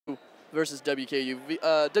versus WKU.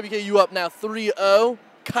 WKU up now 3-0,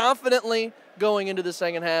 confidently going into the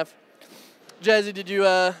second half. Jazzy, did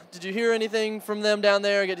you hear anything from them down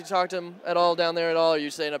there? Get to talk to them at all down there at all? Or are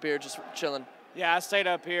you staying up here just chilling? Yeah, I stayed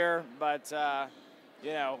up here, but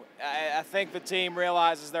you know, I think the team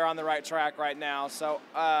realizes they're on the right track right now. So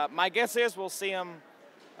my guess is we'll see them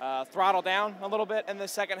throttle down a little bit in the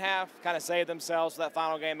second half, kind of save themselves for that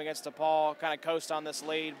final game against DePaul, kind of coast on this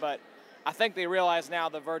lead. But I think they realize now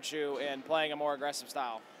the virtue in playing a more aggressive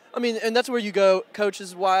style. I mean, and that's where you go,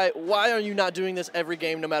 coaches, why are you not doing this every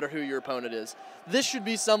game no matter who your opponent is? This should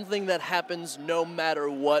be something that happens no matter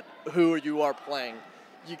who you are playing.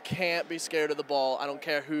 You can't be scared of the ball. I don't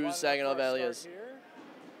care who Saginaw Valley is. Here.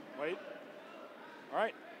 Wait. All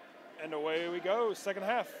right. And away we go, second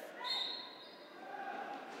half.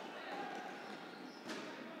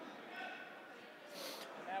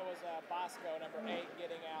 And that was Bosco, number 8,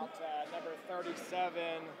 getting out number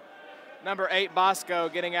 37. Number 8, Bosco,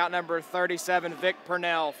 getting out number 37, Vic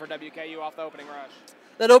Purnell for WKU off the opening rush.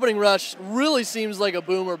 That opening rush really seems like a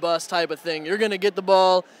boom or bust type of thing. You're going to get the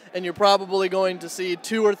ball, and you're probably going to see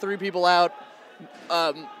 2 or 3 people out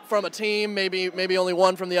from a team, maybe only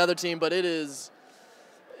 1 from the other team. But it's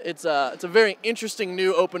a very interesting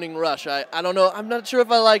new opening rush. I don't know. I'm not sure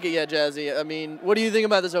if I like it yet, Jazzy. I mean, what do you think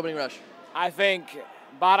about this opening rush? I think,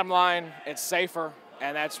 bottom line, it's safer.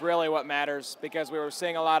 And that's really what matters, because we were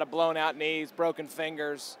seeing a lot of blown out knees, broken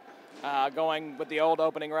fingers, going with the old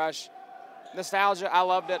opening rush. Nostalgia, I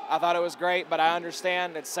loved it. I thought it was great, but I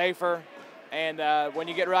understand it's safer. And when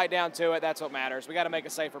you get right down to it, that's what matters. We got to make a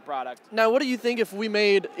safer product. Now, what do you think if we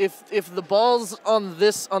made if the balls on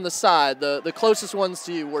the side, the closest ones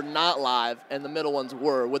to you were not live and the middle ones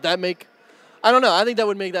were? Would that make? I don't know. I think that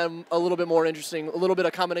would make that a little bit more interesting. A little bit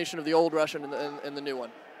of combination of the old rush and the new one.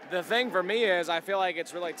 The thing for me is I feel like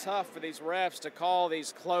it's really tough for these refs to call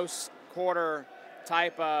these close quarter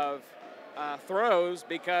type of throws,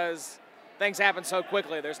 because things happen so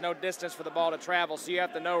quickly. There's no distance for the ball to travel, so you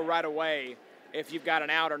have to know right away if you've got an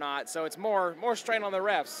out or not. So it's more strain on the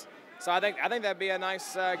refs. So I think that'd be a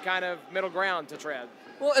nice kind of middle ground to tread.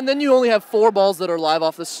 Well, and then you only have 4 balls that are live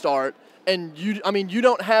off the start. And you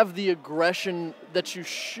don't have the aggression that you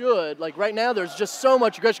should. Like right now, there's just so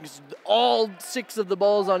much aggression because all 6 of the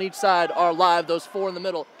balls on each side are live. Those 4 in the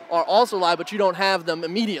middle are also live, but you don't have them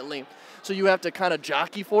immediately. So you have to kind of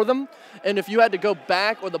jockey for them. And if you had to go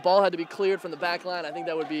back or the ball had to be cleared from the back line, I think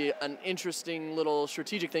that would be an interesting little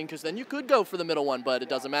strategic thing, because then you could go for the middle one, but it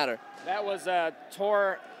doesn't matter. That was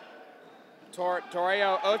Toreo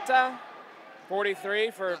Ota,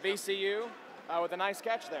 43 for VCU, with a nice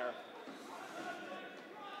catch there.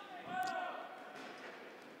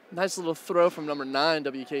 Nice little throw from number 9,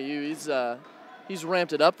 WKU. He's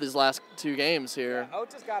ramped it up these last 2 games here. Yeah,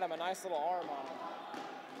 Otis got him a nice little arm on him.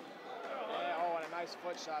 Yeah, oh, and a nice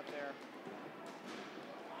foot shot there.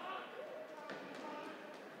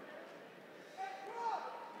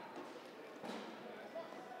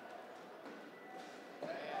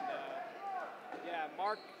 And yeah,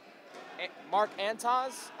 Mark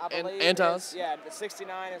Antaz, I believe. Antaz. Yeah, the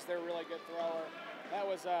 69 is their really good thrower. That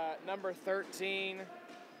was number 13.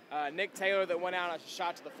 Nick Taylor, that went out a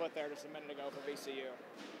shot to the foot there just a minute ago for VCU.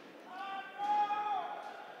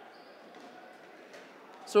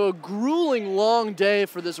 So a grueling long day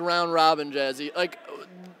for this round robin, Jazzy. Like,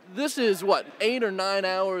 this is what, 8 or 9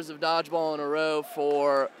 hours of dodgeball in a row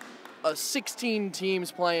for 16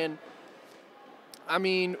 teams playing. I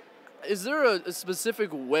mean, is there a specific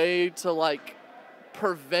way to like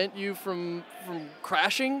prevent you from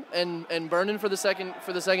crashing and burning for the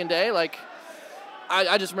second day? Like,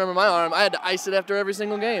 I just remember my arm. I had to ice it after every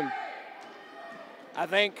single game. I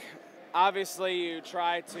think, obviously, you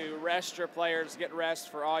try to rest your players, get rest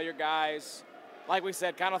for all your guys. Like we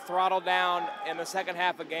said, kind of throttle down in the second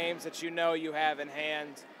half of games that you know you have in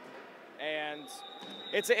hand. And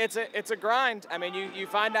it's a grind. I mean, you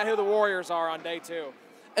find out who the Warriors are on day 2.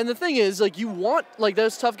 And the thing is, like, you want, like,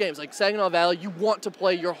 those tough games, like Saginaw Valley, you want to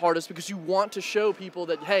play your hardest because you want to show people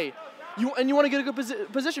that, hey, you want to get a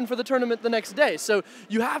good position for the tournament the next day. So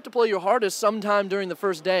you have to play your hardest sometime during the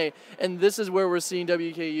first day, and this is where we're seeing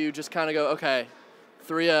WKU just kind of go, okay,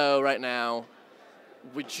 3-0 right now.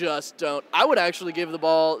 We just don't. I would actually give the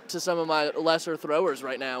ball to some of my lesser throwers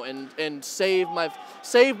right now and save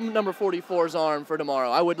number 44's arm for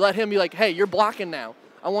tomorrow. I would let him be like, hey, you're blocking now.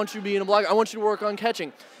 I want you being a blocker. I want you to work on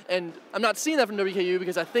catching. And I'm not seeing that from WKU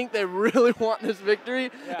because I think they really want this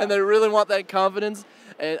victory, and they really want that confidence.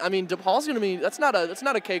 And I mean, DePaul's going to be that's not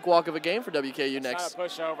a cakewalk of a game for WKU next. It's not a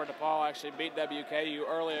pushover. DePaul actually beat WKU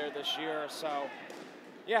earlier this year, so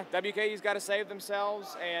Yeah, WKU's got to save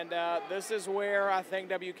themselves, and this is where I think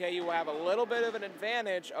WKU will have a little bit of an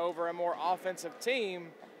advantage over a more offensive team,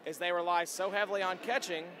 is they rely so heavily on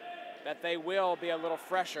catching that they will be a little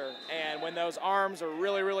fresher. And when those arms are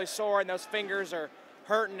really, really sore and those fingers are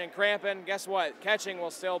hurting and cramping, guess what? Catching will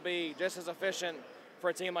still be just as efficient for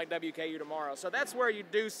a team like WKU tomorrow. So that's where you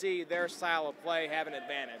do see their style of play have an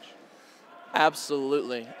advantage.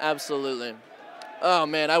 Absolutely, absolutely. Oh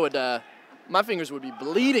man, I would. My fingers would be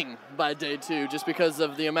bleeding by day 2 just because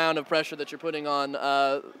of the amount of pressure that you're putting on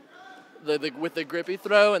with the grippy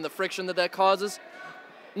throw and the friction that causes.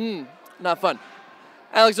 Not fun.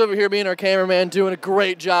 Alex over here being our cameraman, doing a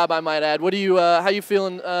great job, I might add. What do you? How you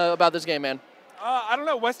feeling about this game, man? I don't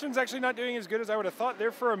know. Western's actually not doing as good as I would have thought.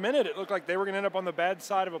 There for a minute, it looked like they were going to end up on the bad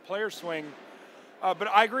side of a player swing. But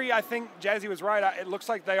I agree. I think Jazzy was right. It looks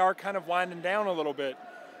like they are kind of winding down a little bit.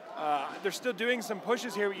 They're still doing some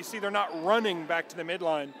pushes here, but you see they're not running back to the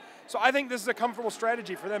midline. So I think this is a comfortable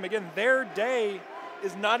strategy for them. Again, their day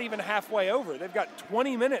is not even halfway over. They've got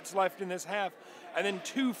 20 minutes left in this half and then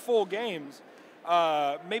 2 full games.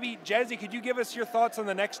 Maybe, Jazzy, could you give us your thoughts on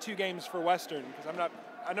the next 2 games for Western? Because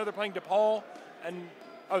I know they're playing DePaul, and,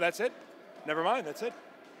 oh, that's it? Never mind, that's it.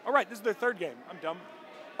 All right, this is their 3rd game. I'm dumb.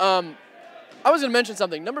 I was going to mention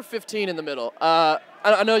something. Number 15 in the middle.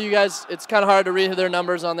 I know you guys, it's kind of hard to read their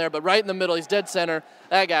numbers on there, but right in the middle, he's dead center.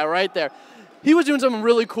 That guy right there. He was doing something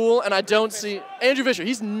really cool, and I don't see Andrew Fisher.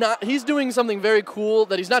 He's doing something very cool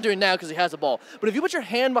that he's not doing now because he has a ball. But if you put your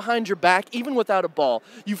hand behind your back, even without a ball,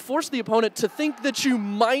 you force the opponent to think that you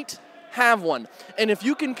might have one. And if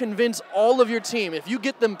you can convince all of your team, if you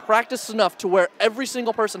get them practiced enough to where every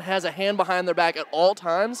single person has a hand behind their back at all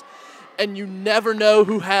times, and you never know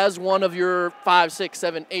who has one of your 5, 6,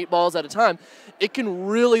 7, 8 balls at a time, it can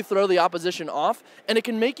really throw the opposition off, and it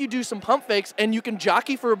can make you do some pump fakes, and you can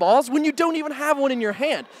jockey for balls when you don't even have one in your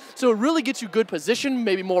hand. So it really gets you good position,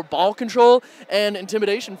 maybe more ball control, and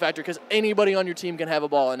intimidation factor, because anybody on your team can have a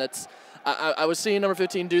ball, and I was seeing number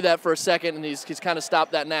 15 do that for a second, and he's kind of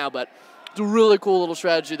stopped that now, but it's a really cool little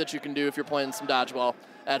strategy that you can do if you're playing some dodgeball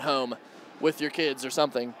at home with your kids or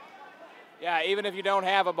something. Yeah, even if you don't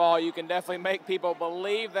have a ball, you can definitely make people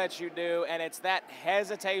believe that you do, and it's that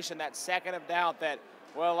hesitation, that second of doubt that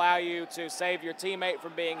will allow you to save your teammate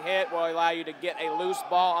from being hit, will allow you to get a loose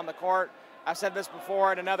ball on the court. I've said this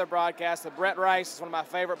before in another broadcast, that Brett Rice is one of my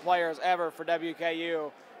favorite players ever for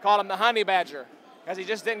WKU. Called him the honey badger, because he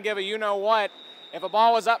just didn't give a you-know-what. If a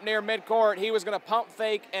ball was up near midcourt, he was going to pump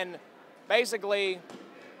fake and basically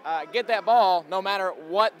get that ball no matter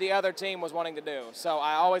what the other team was wanting to do. So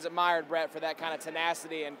I always admired Brett for that kind of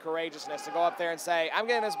tenacity and courageousness to go up there and say, I'm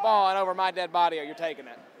getting this ball and over my dead body, or you're taking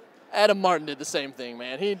it. Adam Martin did the same thing,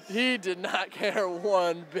 man. He did not care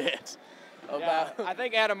one bit about. Yeah, I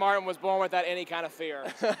think Adam Martin was born without any kind of fear.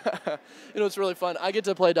 You know, it's really fun. I get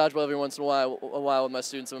to play dodgeball every once in a while with my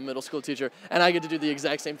students. I'm a middle school teacher, and I get to do the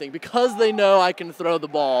exact same thing because they know I can throw the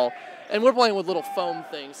ball. And we're playing with little foam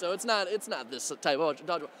things, so it's not this type of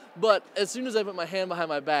dodgeball. But as soon as I put my hand behind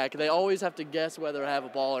my back, they always have to guess whether I have a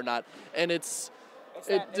ball or not, and it's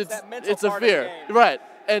a fear, right?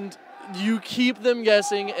 And you keep them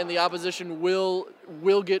guessing, and the opposition will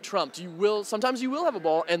get trumped. Sometimes you will have a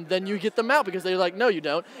ball, and then you get them out because they're like, no, you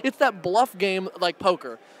don't. It's that bluff game like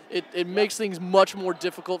poker. It makes things much more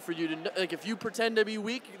difficult for you to, like, if you pretend to be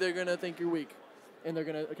weak, they're gonna think you're weak, and they're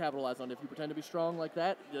gonna capitalize on it. If you pretend to be strong like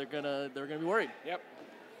that, they're gonna be worried. Yep.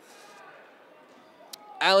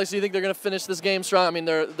 Alex, do you think they're gonna finish this game strong? I mean,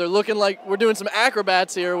 they're looking like we're doing some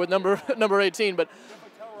acrobats here with number 18, but.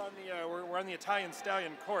 We're on the Italian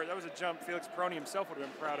Stallion court. That was a jump Felix Peroni himself would have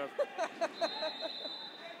been proud of.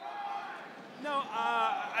 No,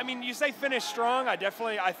 I mean, you say finish strong. I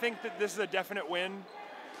think that this is a definite win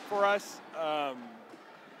for us.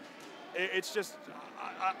 It's just,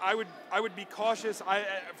 I would be cautious. I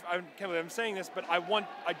can't believe I'm saying this, but I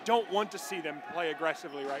don't want to see them play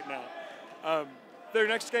aggressively right now. Their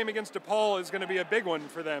next game against DePaul is going to be a big one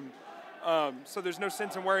for them. So there's no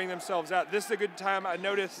sense in wearing themselves out. This is a good time. I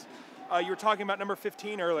noticed you were talking about number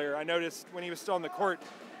 15 earlier. I noticed when he was still on the court,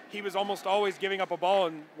 he was almost always giving up a ball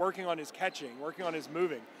and working on his catching, working on his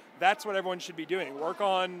moving. That's what everyone should be doing. Work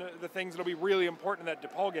on the things that will be really important in that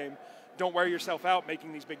DePaul game. Don't wear yourself out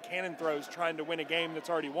making these big cannon throws trying to win a game that's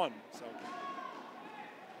already won. So.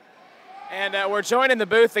 And we're joined in the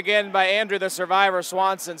booth again by Andrew the Survivor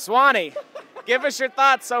Swanson. Swanee, give us your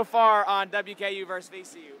thoughts so far on WKU versus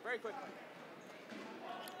VCU. Very quickly.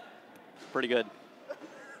 Pretty good.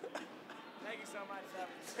 Thank you so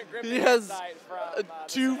much. He has a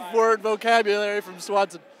 2-word vocabulary from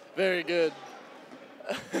Swanson. Very good.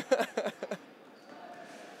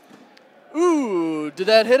 Ooh, Ooh, did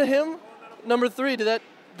that hit him? Number 3, did that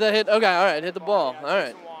hit? Okay, all right, hit the ball. Yeah, All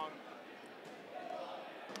right.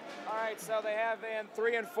 All right, so they have in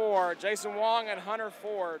 3 and 4, Jason Wong and Hunter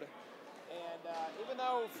Ford. And even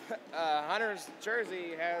though Hunter's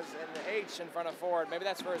jersey has an H in front of Ford, maybe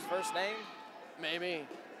that's for his first name? Maybe.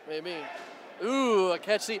 Ooh, a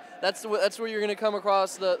catch. See, that's where you're going to come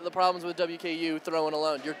across the problems with WKU throwing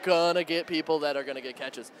alone. You're going to get people that are going to get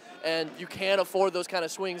catches. And you can't afford those kind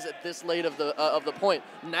of swings at this late of the point.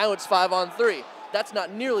 Now it's 5-on-3. That's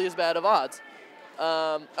not nearly as bad of odds.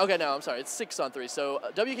 Okay, no, I'm sorry. It's 6-on-3. So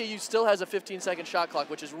WKU still has a 15-second shot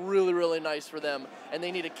clock, which is really, really nice for them. And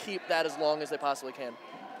they need to keep that as long as they possibly can.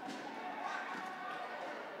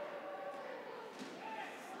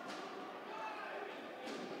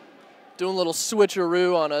 Doing a little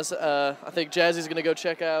switcheroo on us. I think Jazzy's going to go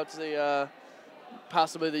check out the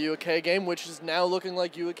possibly the UK game, which is now looking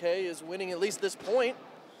like UK is winning at least this point.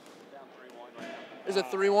 Down 3-1 right now. Is it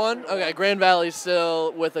 3-1? Okay, Grand Valley's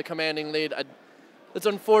still with a commanding lead. It's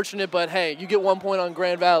unfortunate, but hey, you get 1 point on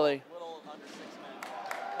Grand Valley. A little under 6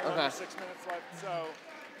 minutes. Under 6 minutes left, so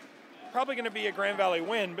probably going to be a Grand Valley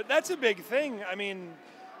win, but that's a big thing. I mean,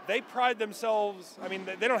 they pride themselves, I mean,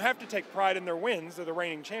 they don't have to take pride in their wins. They're the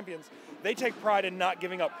reigning champions. They take pride in not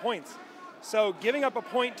giving up points. So giving up a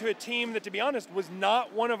point to a team that, to be honest, was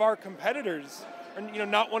not one of our competitors, or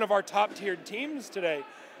not one of our top-tiered teams today,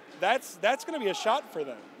 that's going to be a shot for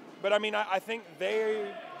them. But, I mean, I think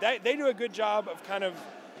they do a good job of kind of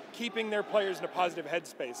keeping their players in a positive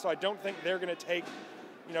headspace. So I don't think they're going to take,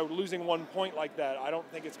 losing 1 point like that. I don't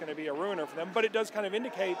think it's going to be a ruiner for them. But it does kind of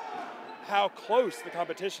indicate how close the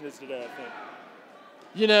competition is today, I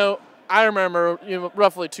think. I remember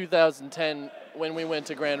roughly 2010 when we went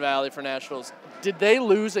to Grand Valley for Nationals. Did they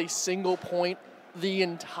lose a single point the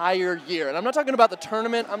entire year? And I'm not talking about the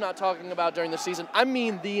tournament. I'm not talking about during the season. I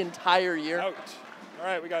mean the entire year. Ouch. All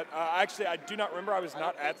right, we got, actually, I do not remember. I was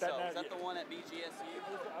not at that night. Is that the one at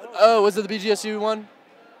BGSU? Oh, was it the BGSU one?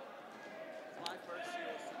 My first year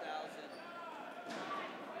was 2010.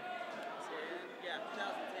 Yeah,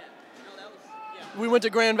 2010. No, that was, yeah. We went to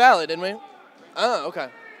Grand Valley, didn't we? Oh, okay.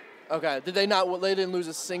 Okay. Did they not? They didn't lose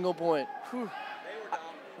a single point. Whew.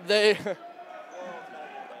 They were dominant.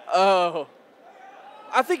 Oh.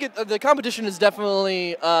 I think the competition is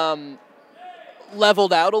definitely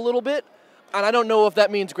leveled out a little bit. And I don't know if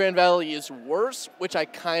that means Grand Valley is worse, which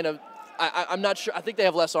I'm not sure. I think they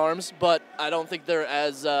have less arms, but I don't think they're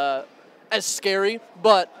as scary.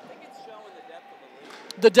 But I think it's showing the depth of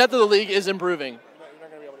the league. the depth of the league is improving. You're not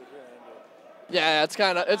going to be able to hear that. Yeah, it's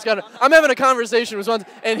kind of. I'm having a conversation with someone,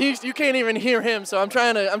 and you can't even hear him. So I'm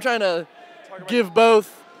trying to give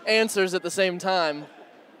both answers at the same time.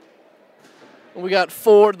 We got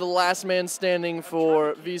Ford, the last man standing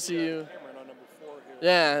for VCU.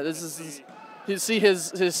 Yeah, this is. You see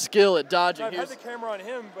his skill at dodging. I've had the camera on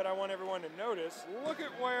him, but I want everyone to notice. Look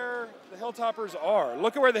at where the Hilltoppers are.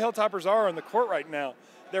 Look at where the Hilltoppers are on the court right now.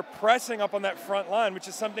 They're pressing up on that front line, which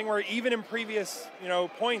is something where even in previous,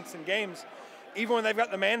 points and games, even when they've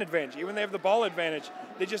got the man advantage, even when they have the ball advantage,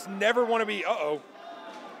 they just never want to be. Oh,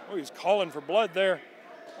 he's calling for blood there.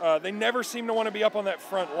 They never seem to want to be up on that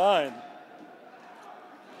front line.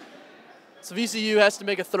 So VCU has to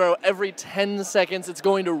make a throw every 10 seconds. It's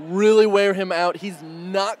going to really wear him out. He's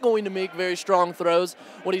not going to make very strong throws.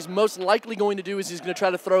 What he's most likely going to do is he's going to try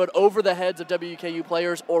to throw it over the heads of WKU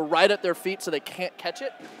players or right at their feet so they can't catch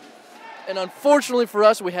it. And unfortunately for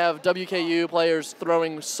us, we have WKU players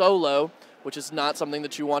throwing solo, which is not something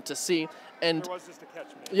that you want to see. And there was just a catch.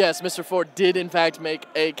 Yes, Mr. Ford did in fact make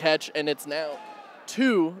a catch, and it's now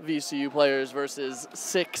 2 VCU players versus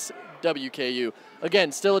 6 WKU.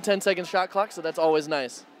 Again, still a 10-second shot clock, so that's always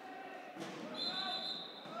nice.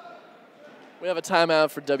 We have a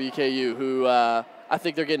timeout for WKU, who I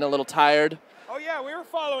think they're getting a little tired. Oh, yeah, we were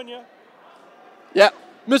following you. Yeah.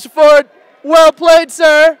 Mr. Ford, well played,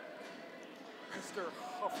 sir. Mr.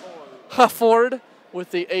 Hufford. Hufford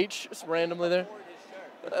with the H randomly there.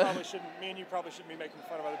 Me and you probably shouldn't be making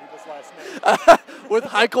fun of other people's last names. With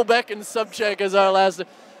Heichelbeck and Subcheck as our last name.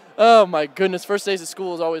 Oh, my goodness. First days of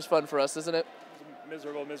school is always fun for us, isn't it?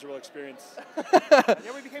 Miserable experience. Yeah,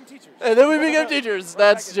 we became teachers. And then we became teachers.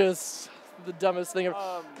 That's just the dumbest thing ever.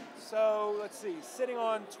 So let's see, sitting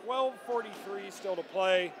on 12:43 still to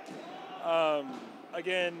play.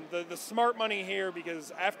 Again, the smart money here,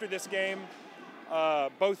 because after this game,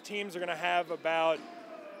 both teams are going to have about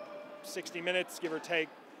 60 minutes, give or take,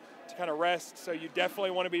 to kind of rest. So you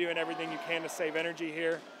definitely want to be doing everything you can to save energy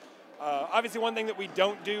here. Obviously, one thing that we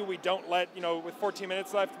don't let, with 14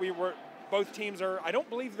 minutes left, both teams are, I don't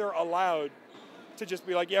believe they're allowed to just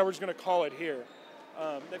be like, yeah, we're just going to call it here.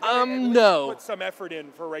 They've got to at least No. put some effort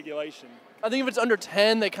in for regulation. I think if it's under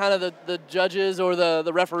 10, they kind of, the judges or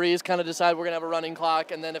the referees kind of decide we're going to have a running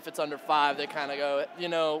clock, and then if it's under 5, they kind of go, you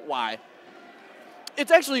know, why?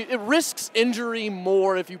 It risks injury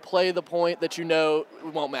more if you play the point that you know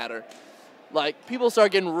it won't matter. Like, people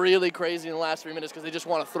start getting really crazy in the last 3 minutes because they just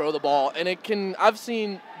want to throw the ball, and I've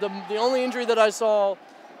seen, the only injury that I saw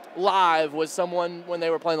live was someone when they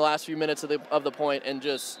were playing the last few minutes of the point and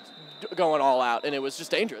just going all out, and it was just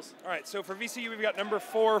dangerous. All right, so for VCU, we've got number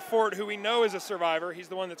 4, Fort, who we know is a survivor. He's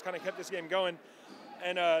the one that's kind of kept this game going.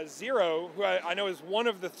 And Zero, who I know is one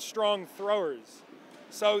of the strong throwers.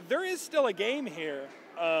 So there is still a game here.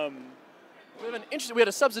 We had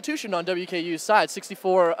a substitution on WKU's side.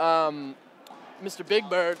 64, Mr. Big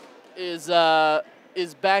Bird is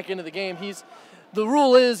back into the game. The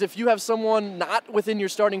rule is if you have someone not within your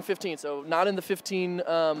starting 15, so not in the 15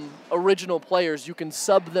 original players, you can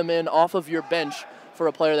sub them in off of your bench for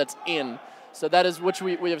a player that's in. So that is which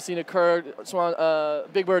we have seen occur.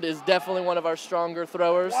 Big Bird is definitely one of our stronger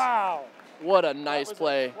throwers. Wow. What a nice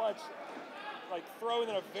play. Like throwing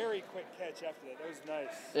in a very quick catch after that. That was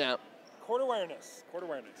nice. Yeah. Court awareness. Court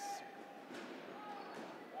awareness.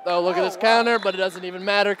 Oh, look at this counter, but it doesn't even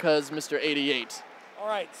matter because Mr. 88. All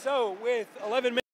right, so with 11 minutes.